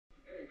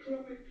Good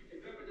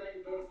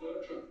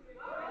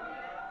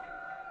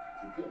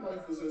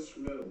life was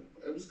instrumental.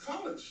 It was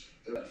college.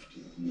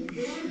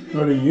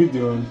 What are you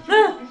doing?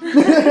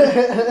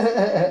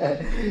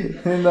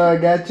 No, I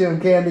got you on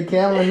candy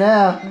camera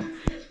now.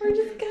 We're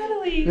just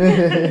cuddling.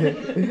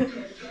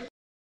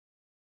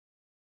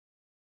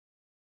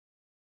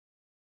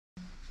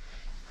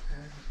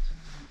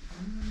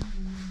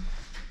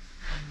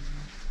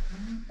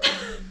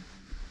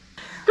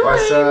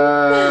 What's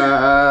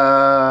up?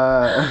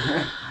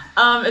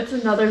 It's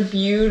another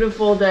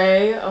beautiful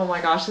day. Oh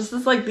my gosh, this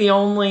is like the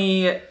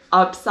only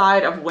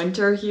upside of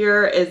winter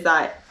here is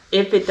that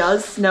if it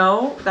does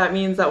snow, that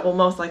means that we'll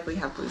most likely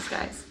have blue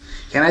skies.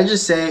 Can I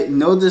just say,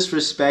 no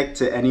disrespect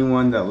to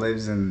anyone that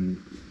lives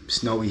in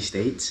snowy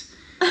states,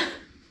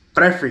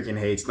 but I freaking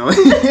hate snow.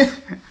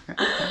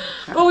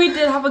 But we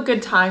did have a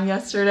good time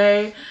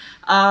yesterday.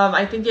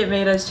 I think it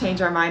made us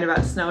change our mind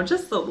about snow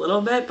just a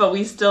little bit, but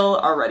we still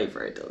are ready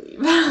for it to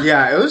leave.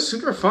 Yeah, it was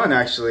super fun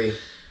actually.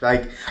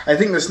 Like, I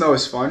think the snow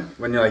is fun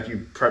when you're like,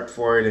 you prep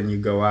for it and you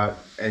go out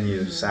and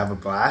you just have a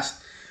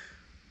blast.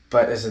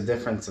 But there's a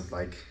difference of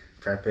like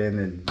prepping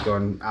and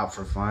going out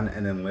for fun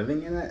and then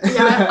living in it.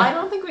 Yeah, I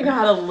don't think we know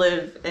how to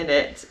live in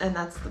it, and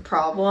that's the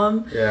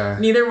problem. Yeah.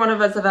 Neither one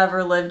of us have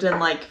ever lived in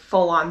like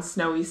full-on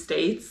snowy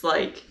states.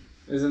 Like,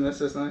 Isn't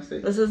this a snowy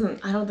state? this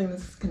isn't, I don't think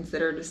this is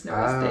considered a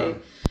snowy state.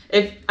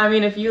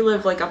 If you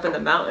live like up in the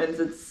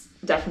mountains, it's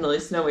definitely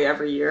snowy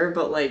every year,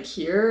 but like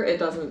here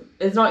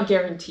it's not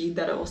guaranteed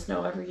that it will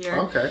snow every year.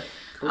 Okay.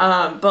 Cool.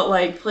 But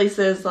like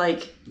places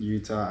like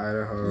Utah,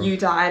 Idaho,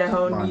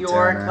 New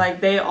York, like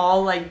they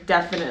all like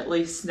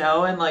definitely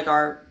snow and like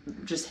are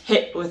just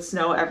hit with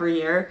snow every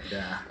year.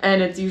 Yeah.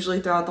 And it's usually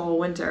throughout the whole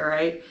winter,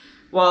 right?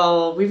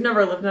 Well, we've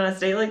never lived in a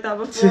state like that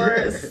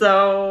before,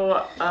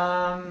 so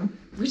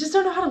we just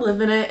don't know how to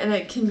live in it, and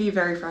it can be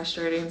very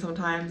frustrating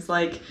sometimes.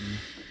 Like,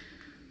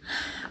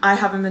 I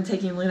haven't been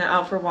taking Luna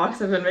out for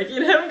walks. I've been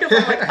making him because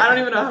I'm like, I don't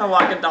even know how to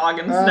walk a dog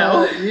in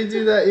snow. You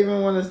do that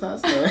even when it's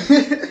not snowing.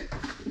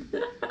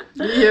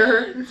 You hear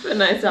her? It's been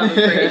nice to have a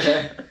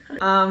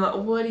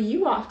break. What are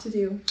you off to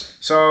do?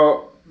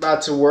 So,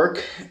 about to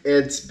work.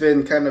 It's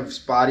been kind of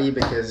spotty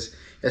because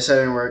yesterday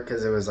I didn't work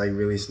because it was like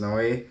really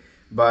snowy.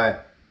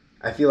 But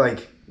I feel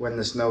like when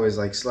the snow is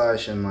like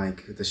slush and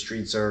like the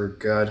streets are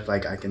good,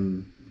 like I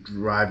can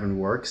drive and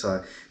work. So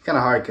it's kind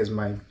of hard because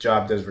my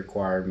job does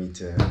require me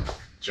to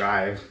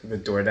drive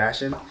with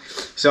DoorDashing.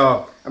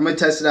 So I'm gonna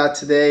test it out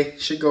today.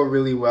 Should go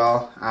really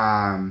well.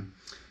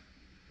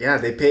 Yeah,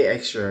 they pay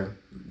extra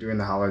during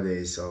the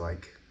holidays, so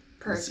like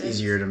It's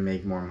easier to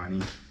make more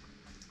money,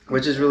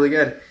 which is really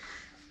good.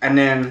 And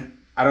then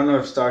I don't know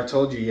if Star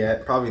told you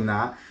yet, probably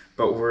not,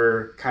 but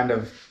we're kind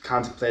of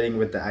contemplating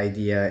with the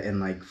idea in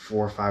like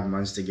 4 or 5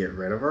 months to get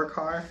rid of our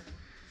car.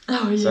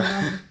 Oh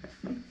yeah.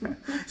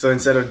 So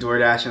instead of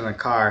DoorDashing a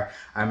car,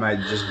 I might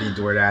just be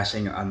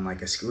DoorDashing on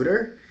like a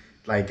scooter.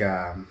 Like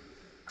a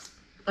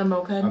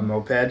moped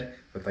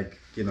with like,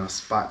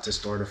 spot to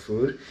store the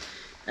food.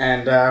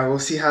 And we'll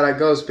see how that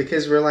goes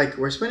because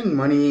we're spending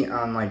money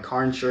on like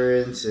car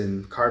insurance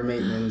and car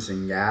maintenance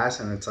and gas,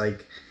 and it's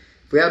like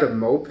if we had a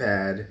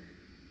moped,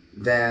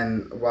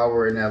 then while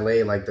we're in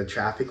LA, like the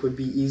traffic would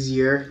be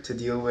easier to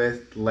deal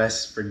with,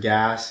 less for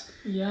gas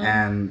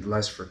and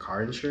less for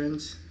car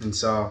insurance. And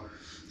so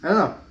I don't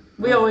know.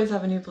 We always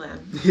have a new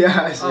plan.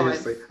 Yeah,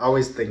 seriously.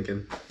 Always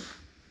thinking.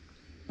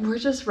 We're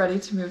just ready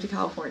to move to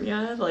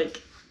California,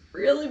 like,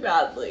 really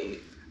badly.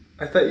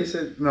 I thought you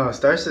said, no,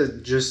 Star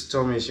just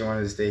told me she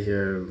wanted to stay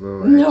here a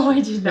little No, I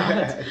did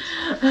not.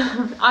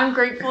 I'm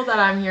grateful that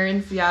I'm here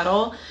in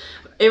Seattle.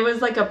 It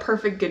was like a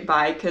perfect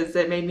goodbye because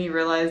it made me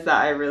realize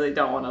that I really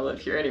don't want to live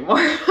here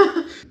anymore.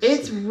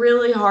 It's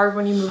really hard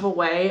when you move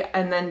away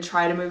and then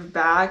try to move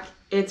back.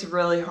 It's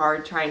really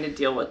hard trying to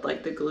deal with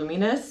like the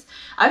gloominess.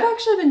 I've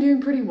actually been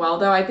doing pretty well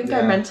though. I think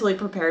I mentally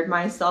prepared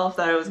myself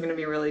that it was going to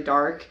be really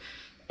dark.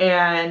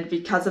 And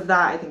because of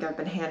that, I think I've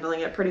been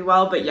handling it pretty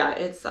well. But yeah,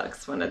 it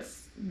sucks when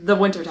the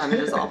winter time is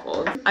just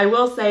awful. I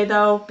will say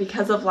though,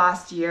 because of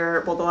last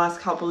year, well, the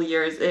last couple of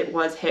years, it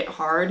was hit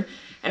hard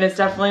and it's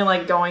definitely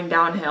like going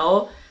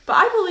downhill, but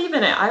I believe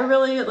in it. I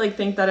really like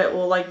think that it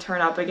will like turn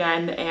up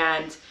again.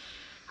 And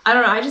I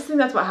don't know. I just think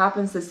that's what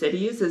happens to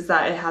cities is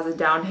that it has a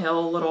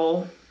downhill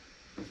little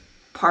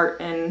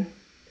part in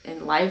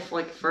life.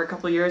 Like for a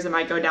couple of years, it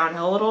might go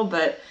downhill a little,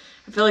 but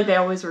I feel like they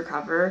always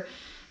recover.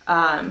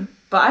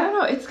 But I don't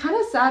know, it's kind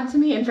of sad to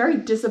me and very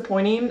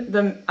disappointing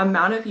the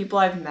amount of people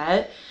I've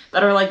met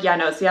that are like, yeah,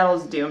 no,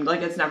 Seattle's doomed.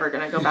 Like, it's never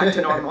going to go back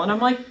to normal. And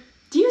I'm like,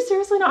 do you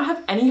seriously not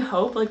have any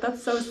hope? Like,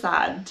 that's so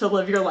sad to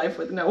live your life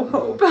with no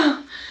hope.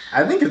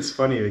 I think it's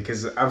funny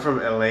because I'm from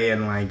LA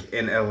and like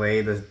in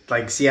LA,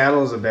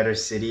 Seattle's a better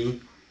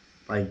city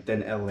like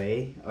than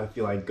LA. I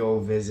feel like go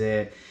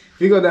visit.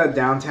 If you go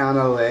downtown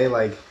LA,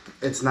 like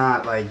it's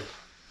not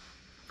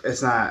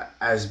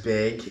as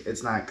big.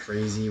 It's not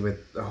crazy with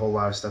a whole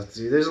lot of stuff to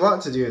do. There's a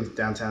lot to do in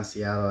downtown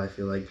Seattle, I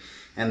feel like.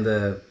 And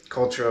the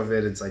culture of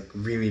it, it's like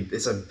really,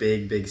 it's a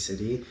big, big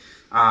city.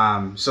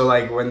 So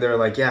like when they're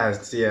like, yeah,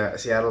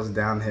 Seattle's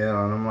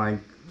downhill. And I'm like,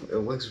 it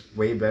looks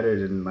way better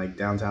than like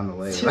downtown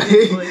LA.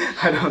 Seriously.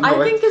 I don't know.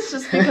 I think it's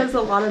just because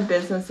a lot of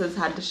businesses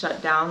had to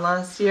shut down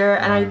last year,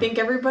 and I think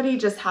everybody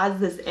just has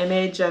this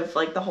image of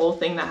like the whole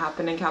thing that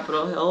happened in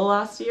Capitol Hill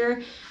last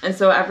year, and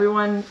so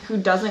everyone who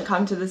doesn't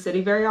come to the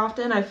city very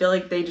often, I feel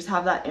like they just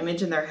have that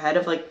image in their head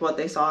of like what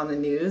they saw on the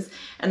news,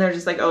 and they're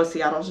just like, oh,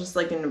 Seattle's just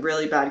like in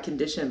really bad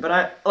condition.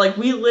 But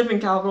we live in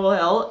Capitol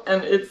Hill,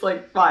 and it's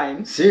like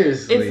fine.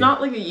 Seriously, it's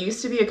not like it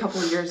used to be a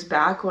couple of years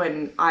back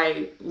when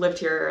I lived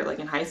here like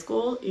in high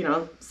school,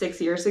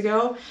 6 years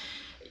ago.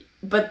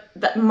 But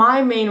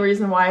my main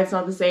reason why it's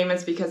not the same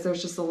is because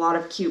there's just a lot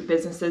of cute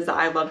businesses that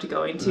I loved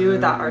going to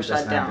that are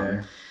shut down.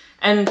 There.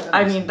 And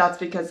I mean, that's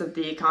because of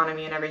the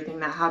economy and everything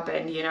that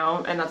happened,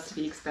 and that's to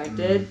be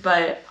expected.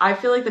 But I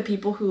feel like the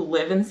people who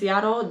live in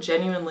Seattle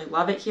genuinely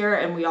love it here,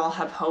 and we all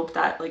have hope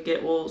that like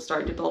it will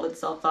start to build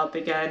itself up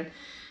again.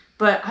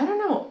 But I don't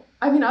know.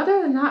 I mean,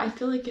 other than that, I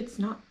feel like it's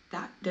not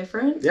that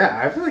different.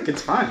 Yeah, I feel like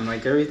it's fine.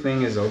 Like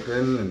everything is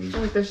open, and I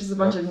feel like there's just a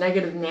bunch of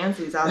negative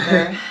Nancys out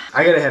there.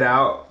 I gotta head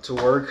out to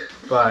work,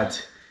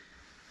 but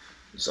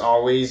it's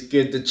always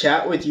good to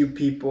chat with you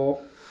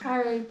people. All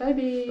right, bye,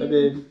 babe. Bye,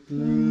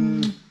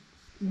 babe.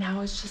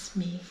 Now it's just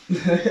me.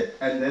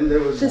 And then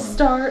there was the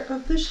start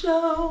of the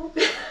show.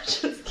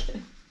 Just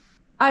kidding.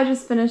 I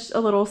just finished a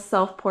little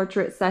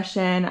self-portrait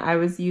session. I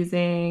was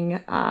using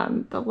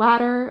the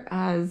ladder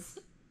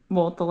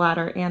the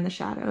ladder and the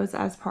shadows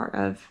as part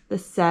of the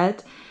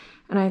set.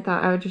 And I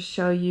thought I would just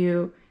show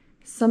you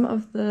some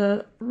of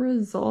the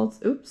results.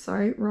 Oops,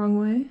 sorry, wrong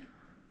way.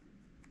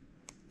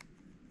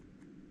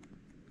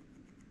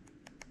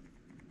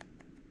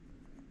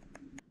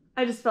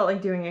 I just felt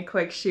like doing a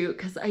quick shoot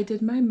because I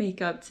did my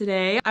makeup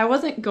today. I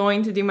wasn't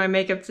going to do my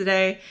makeup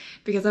today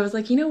because I was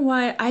like, you know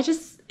what?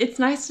 It's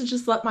nice to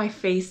just let my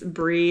face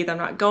breathe. I'm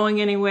not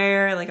going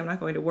anywhere. Like I'm not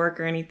going to work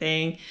or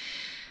anything.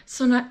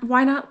 So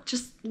why not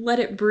just let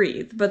it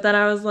breathe? But then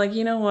I was like,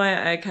 you know what?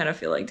 I kind of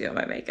feel like doing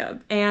my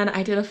makeup. And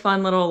I did a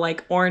fun little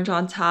like orange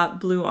on top,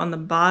 blue on the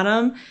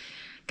bottom.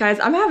 Guys,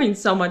 I'm having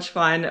so much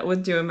fun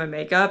with doing my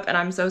makeup. And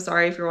I'm so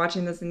sorry if you're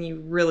watching this and you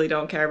really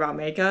don't care about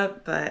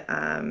makeup, but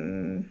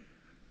I'm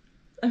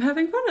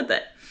having fun with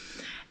it.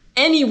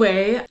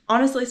 Anyway,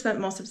 honestly spent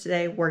most of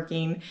today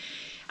working.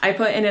 I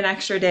put in an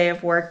extra day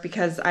of work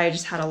because I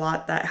just had a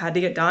lot that had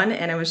to get done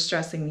and it was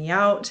stressing me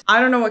out.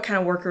 I don't know what kind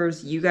of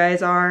workers you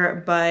guys are,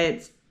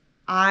 but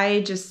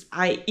I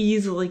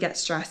easily get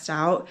stressed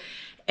out.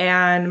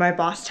 And my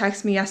boss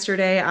texted me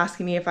yesterday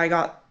asking me if I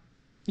got,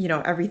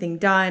 everything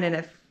done, and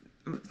if,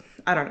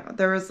 I don't know,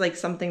 there was like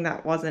something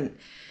that wasn't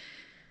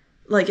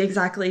like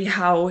exactly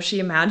how she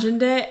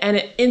imagined it, and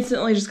it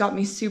instantly just got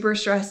me super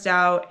stressed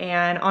out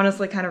and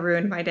honestly kind of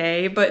ruined my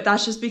day. But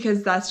that's just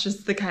because that's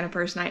just the kind of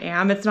person I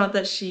am. It's not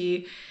that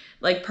she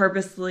like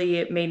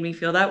purposely made me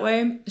feel that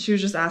way. She was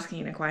just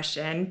asking a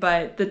question.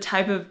 But the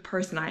type of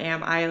person I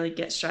am, I like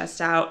get stressed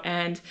out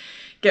and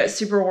get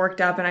super worked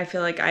up, and I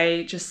feel like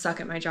I just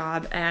suck at my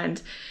job. And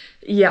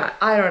yeah,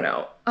 I don't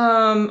know.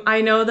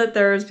 I know that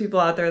there's people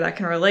out there that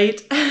can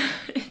relate.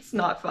 It's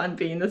not fun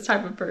being this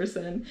type of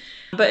person.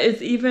 But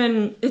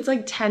it's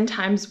like 10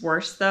 times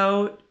worse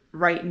though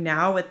right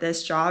now with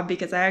this job,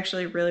 because I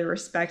actually really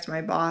respect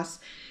my boss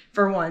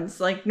for once.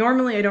 Like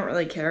normally I don't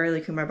really care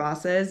like who my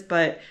boss is,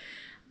 but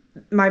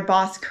my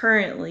boss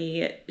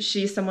currently,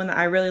 she's someone that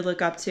I really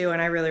look up to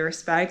and I really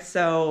respect.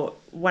 So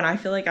when I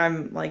feel like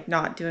I'm like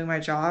not doing my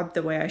job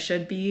the way I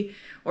should be,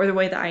 or the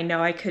way that I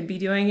know I could be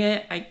doing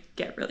it, I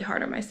get really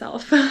hard on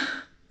myself.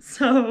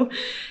 So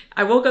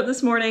I woke up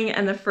this morning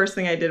and the first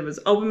thing I did was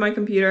open my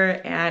computer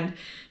and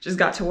just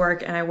got to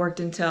work, and I worked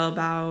until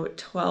about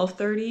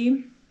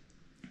 12:30,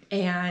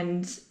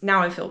 and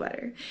now I feel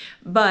better.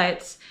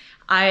 But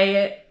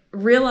I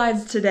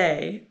realized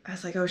today, I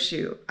was like, oh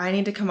shoot, I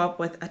need to come up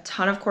with a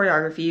ton of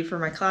choreography for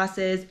my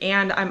classes,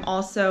 and I'm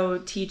also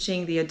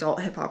teaching the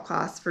adult hip hop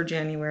class for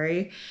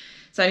January.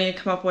 So I need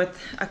to come up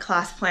with a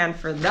class plan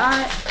for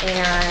that,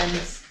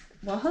 and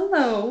well,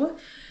 hello.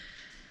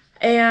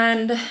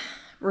 And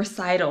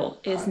recital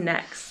is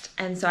next.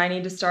 And so I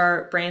need to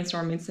start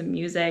brainstorming some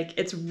music.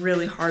 It's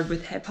really hard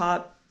with hip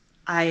hop.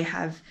 I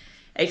have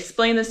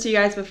explained this to you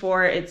guys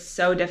before. It's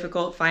so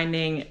difficult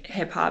finding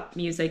hip hop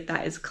music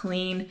that is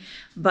clean,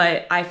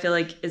 but I feel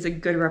like is a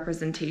good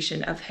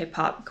representation of hip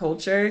hop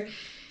culture.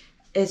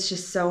 It's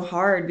just so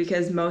hard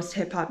because most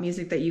hip hop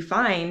music that you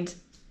find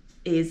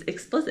is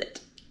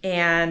explicit.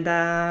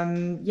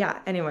 And yeah,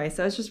 anyway,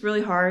 so it's just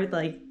really hard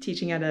like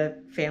teaching at a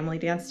family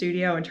dance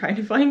studio and trying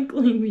to find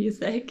clean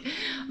music.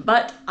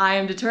 But I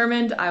am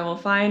determined I will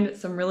find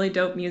some really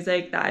dope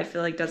music that I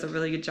feel like does a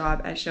really good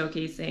job at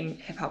showcasing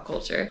hip hop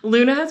culture.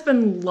 Luna has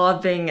been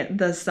loving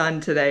the sun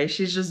today.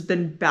 She's just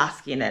been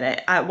basking in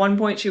it. At one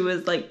point she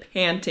was like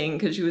panting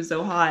because she was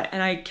so hot,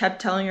 and I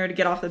kept telling her to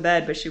get off the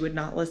bed, but she would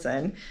not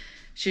listen.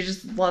 She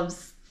just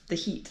loves the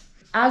heat.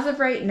 As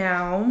of right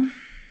now,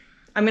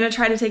 I'm gonna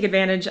try to take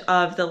advantage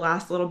of the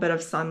last little bit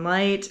of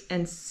sunlight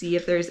and see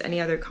if there's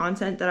any other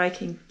content that I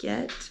can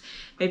get.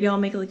 Maybe I'll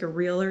make like a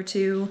reel or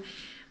two.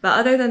 But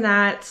other than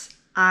that,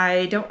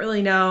 I don't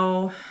really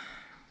know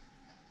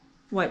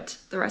what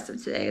the rest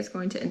of today is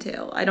going to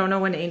entail. I don't know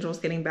when Angel's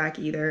getting back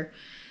either,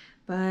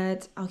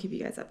 but I'll keep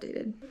you guys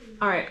updated.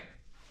 All right,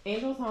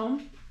 Angel's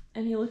home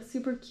and he looks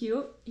super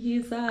cute.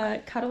 He's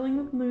cuddling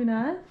with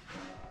Luna.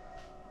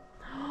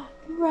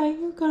 Right,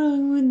 we're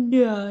cuddling with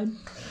Dad.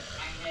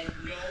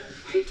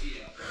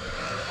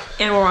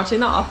 And we're watching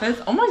The Office.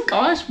 Oh my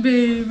gosh,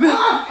 babe.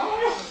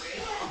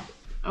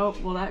 Oh,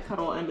 well that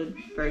cuddle ended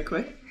very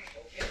quick.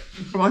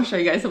 I want to show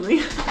you guys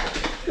something.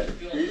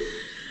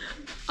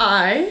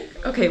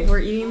 Okay, we're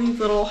eating these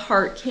little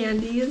heart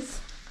candies.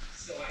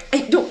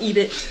 Hey, don't eat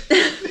it.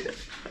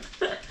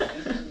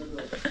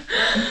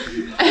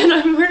 And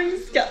I'm wearing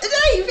skeleton.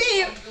 Hey,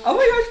 babe. Oh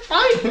my gosh,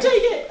 fine,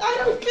 take it. I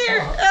don't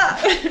care.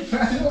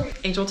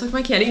 Angel took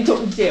my candy.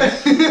 Don't dare.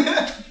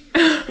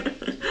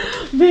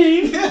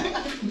 Babe.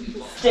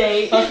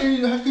 Stay. How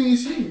can you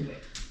see me?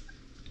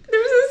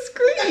 There's a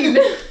screen.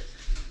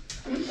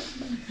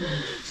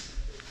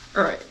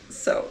 Alright,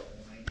 so.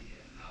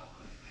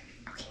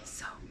 Okay,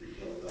 so.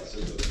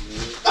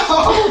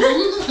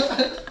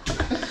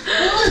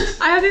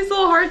 I have these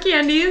little heart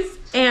candies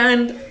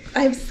and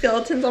I have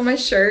skeletons on my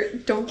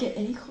shirt. Don't get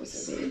any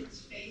closer, babe.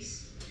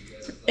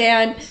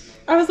 And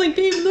I was like,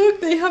 babe, look,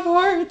 they have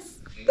hearts.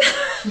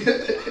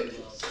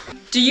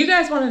 Do you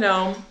guys want to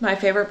know my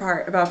favorite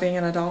part about being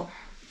an adult?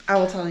 I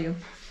will tell you.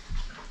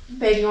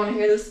 Babe, you want to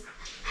hear this?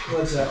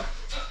 What's that?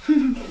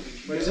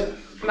 What is it?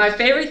 My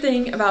favorite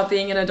thing about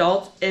being an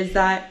adult is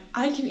that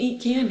I can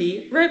eat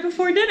candy right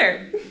before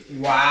dinner.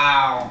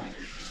 Wow.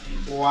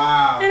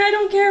 Wow. And I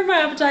don't care if my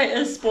appetite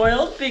is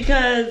spoiled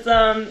because,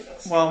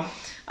 well,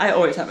 I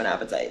always have an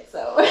appetite,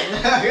 so.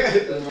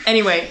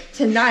 Anyway,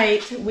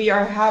 tonight we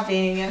are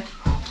having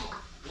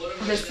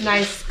this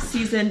nice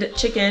seasoned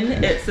chicken.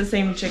 It's the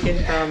same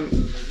chicken from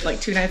like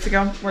 2 nights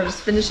ago. We're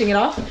just finishing it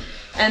off.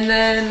 And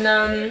then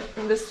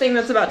this thing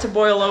that's about to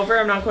boil over,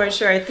 I'm not quite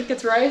sure. I think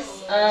it's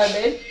rice.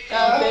 Babe?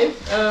 Babe?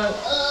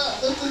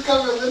 Lift the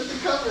cover, lift the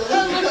cover,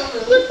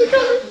 Lift the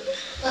cover.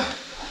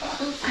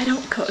 I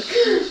don't cook.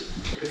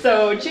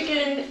 So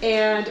chicken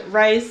and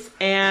rice,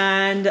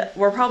 and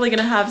we're probably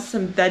gonna have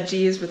some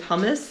veggies with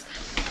hummus.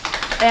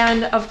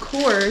 And of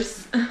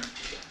course,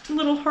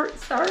 little heart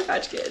Sour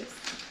Patch Kids.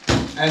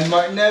 And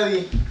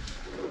Martinelli.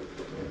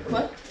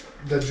 What?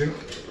 The drink.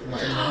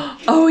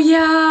 Oh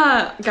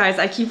yeah! Guys,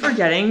 I keep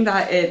forgetting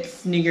that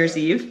it's New Year's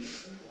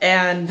Eve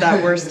and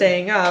that we're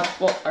staying up.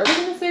 Well, are we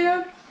gonna stay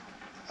up?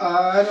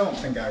 I don't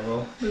think I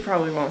will. We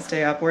probably won't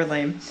stay up. We're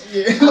lame.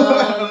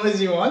 Yeah, unless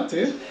you want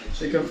to.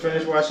 So you can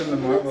finish watching the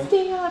Marvel. Let's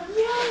stay up.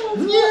 Yeah,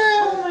 let's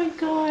Yeah. Oh my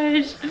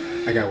gosh.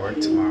 I got work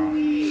tomorrow.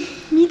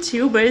 Me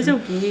too, but it's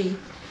okay.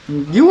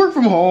 You work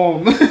from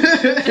home.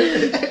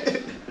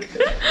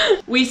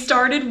 We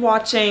started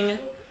watching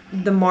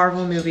the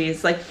Marvel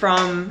movies, like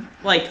from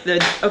like the,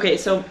 okay,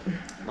 so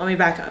let me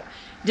back up.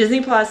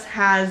 Disney Plus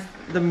has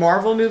the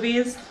Marvel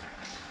movies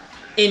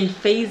in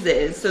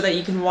phases so that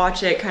you can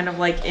watch it kind of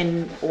like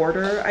in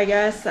order, I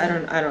guess. I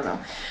don't know.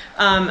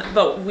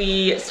 But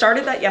we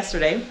started that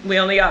yesterday. We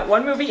only got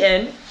 1 movie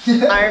in,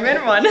 Iron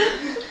Man 1.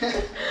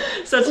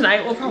 So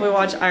tonight we'll probably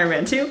watch Iron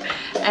Man 2.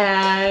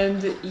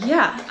 And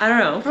yeah, I don't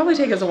know. It'll probably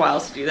take us a while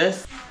to do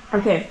this.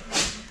 Okay.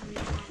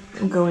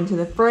 Go into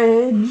the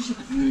fridge,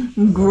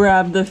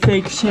 grab the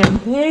fake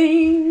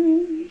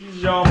champagne.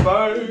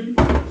 Champagne.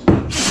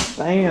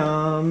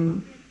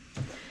 Bam.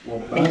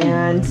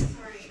 And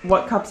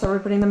what cups are we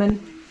putting them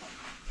in?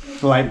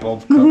 Light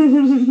bulb cup.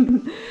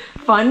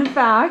 Fun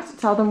fact,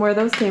 tell them where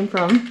those came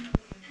from.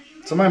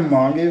 So my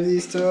mom gave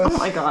these to us. Oh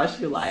my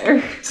gosh, you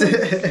liar.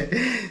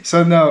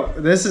 So no,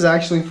 this is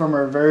actually from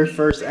our very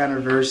first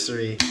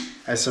anniversary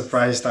as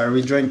Surprise Star.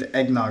 We drank the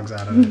eggnogs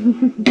out of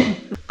it.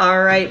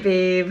 All right,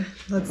 babe,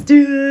 let's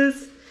do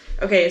this.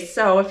 Okay,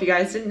 so if you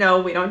guys didn't know,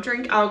 we don't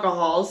drink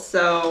alcohol,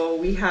 so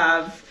we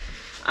have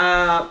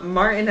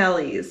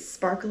Martinelli's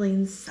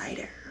sparkling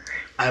cider.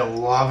 I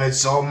love it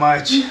so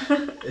much.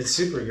 It's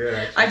super good,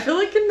 actually. I feel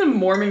like in the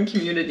Mormon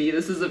community,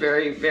 this is a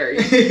very, very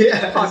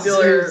Yeah,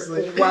 popular,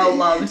 seriously.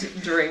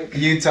 well-loved drink.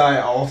 Utah, it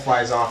all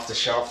flies off the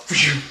shelf.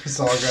 It's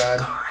all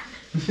gone.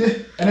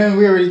 And then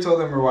we already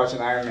told them we're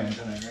watching Iron Man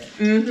tonight, right?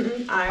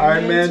 Mm-hmm.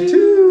 Iron Man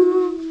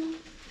 2.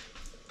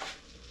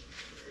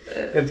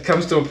 It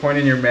comes to a point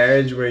in your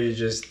marriage where you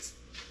just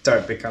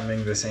start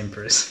becoming the same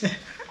person.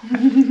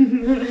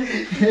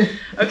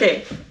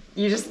 Okay,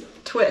 you just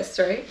twist,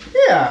 right?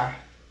 Yeah.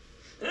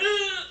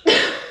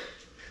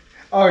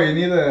 Oh, you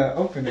need to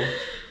open it.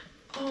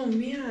 Oh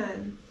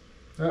man.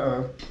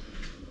 Uh-oh.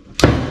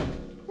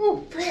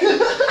 Ooh. This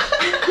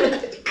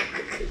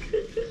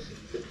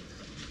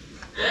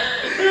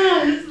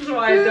is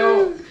why I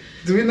don't.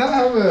 Do we not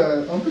have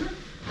an opener?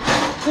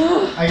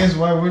 I guess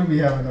why would we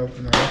have an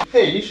opener?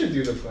 Hey, you should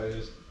do the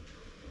pledges.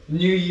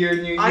 New year,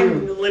 new you. I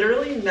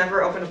literally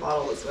never open a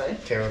bottle this way.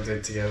 Okay, we'll do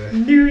it together.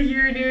 New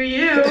year, new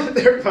you.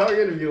 They're probably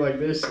gonna be like,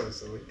 they're so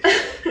silly.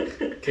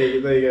 Okay,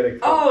 then you gotta.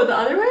 Oh, the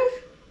other way?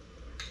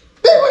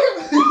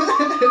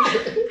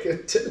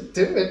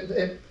 Do it,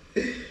 man.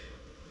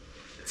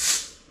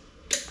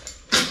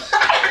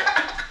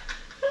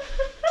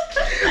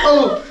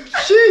 Oh,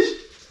 sheesh.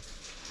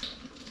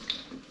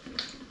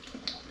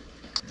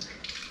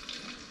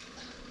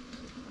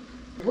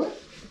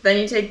 What? Then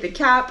you take the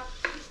cap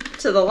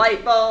to the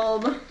light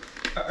bulb.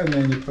 And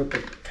then you put the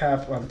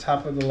cap on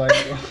top of the light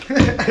bulb.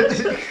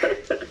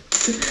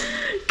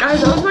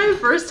 Guys, that was my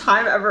first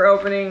time ever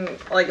opening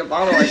like a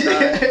bottle like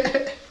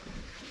that.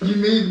 You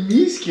made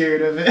me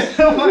scared of it.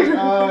 I'm like,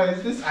 oh,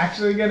 is this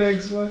actually gonna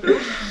explode?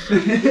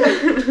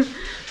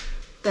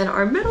 Then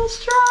our middle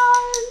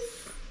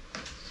straws.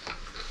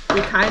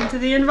 Be kind to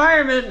the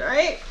environment,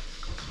 right?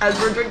 As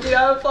we're drinking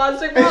out of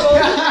plastic bottles.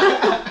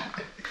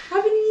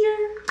 Happy New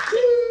Year!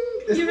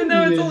 Even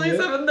though it's only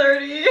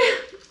 7:30.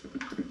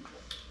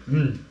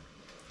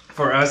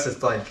 For us,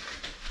 it's like.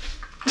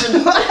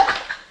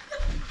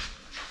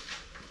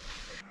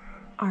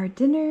 Our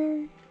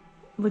dinner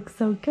looks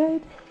so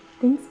good.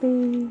 Thanks,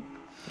 babe.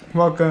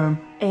 Welcome.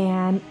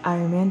 And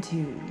Iron Man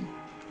 2.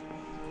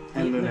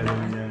 Good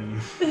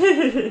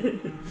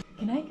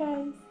night,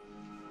 guys.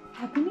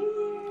 Happy New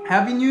Year.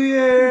 Happy New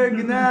Year.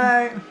 Good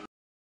night.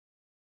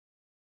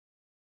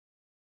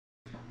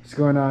 What's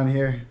going on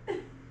here?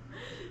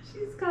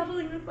 She's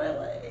cuddling with my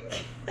leg.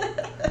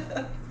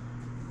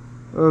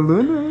 Oh,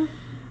 Luna.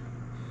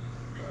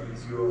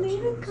 Luna,